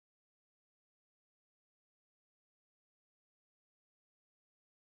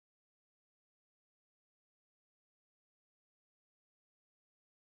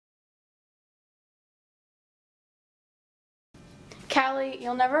Callie,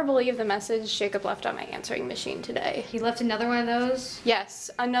 you'll never believe the message Jacob left on my answering machine today. He left another one of those?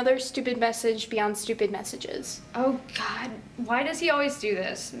 Yes, another stupid message beyond stupid messages. Oh God, why does he always do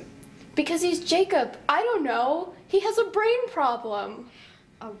this? Because he's Jacob. I don't know. He has a brain problem.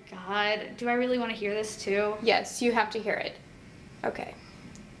 Oh God, do I really want to hear this too? Yes, you have to hear it. Okay.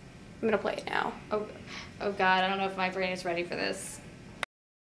 I'm gonna play it now. Oh God, I don't know if my brain is ready for this.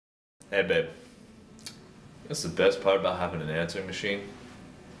 Hey babe, that's the best part about having an answering machine.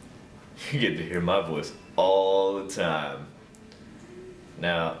 You get to hear my voice all the time.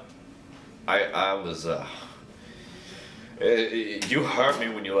 Now, I was, you hurt me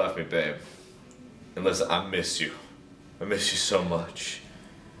when you left me, babe. And listen, I miss you. I miss you so much.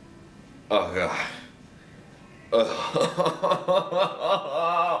 Oh God.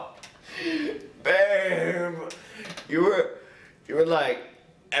 Oh. Babe, you were like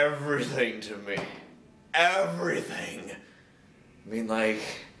everything to me. Everything. I mean, like,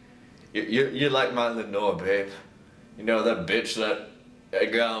 you're like my Lenore, babe. You know that bitch that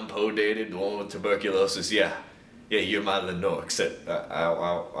Edgar Allan Poe dated, the one with tuberculosis? Yeah, you're my Lenore, except I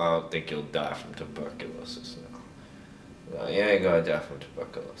don't think you'll die from tuberculosis. No, you ain't gonna die from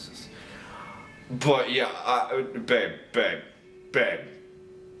tuberculosis. But yeah, babe,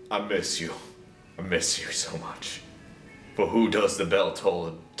 I miss you. I miss you so much. For who does the bell toll?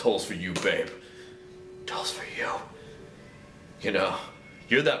 It tolls for you, babe. It tolls for you. You know,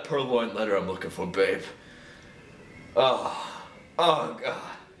 you're that purloined letter I'm looking for, babe. Oh God.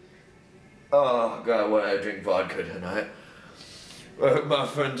 Oh God, when I drink vodka tonight. My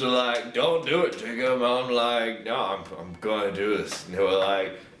friends are like, don't do it, Jacob. I'm like, no, I'm gonna do this. And they were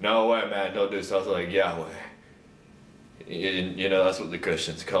like, no way, man, don't do this. I was like, Yahweh. You know, that's what the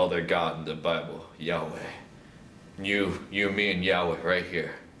Christians call their God in the Bible, Yahweh. You, me, and Yahweh, right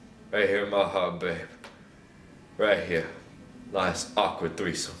here. Right here in my heart, babe. Right here. Nice, awkward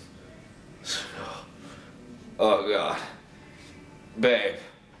threesome. Oh God. Babe,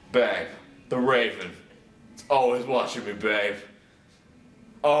 the raven. It's always watching me, babe.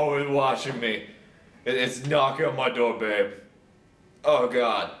 Always watching me. It's knocking on my door, babe. Oh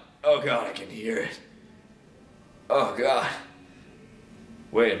God, I can hear it. Oh God.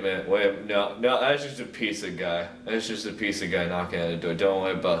 Wait a minute, no, that's just a piece of guy. That's just a piece of guy knocking at the door. Don't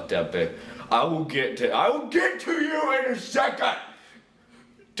worry about that, babe. I will get to you in a second.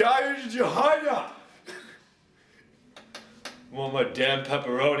 Tired Johanna. Want my damn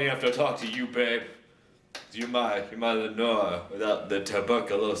pepperoni after I talk to you, babe. You're my Lenore without the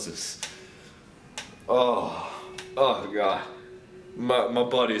tuberculosis. Oh God. My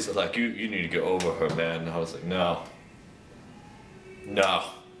buddies are like, you need to get over her, man. And I was like, no.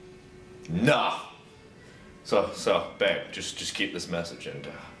 So, babe, just keep this message, and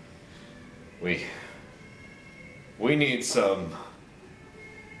we need some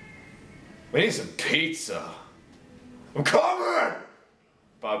pizza. I'm coming!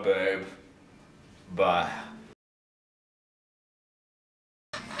 Bye, babe. Bye.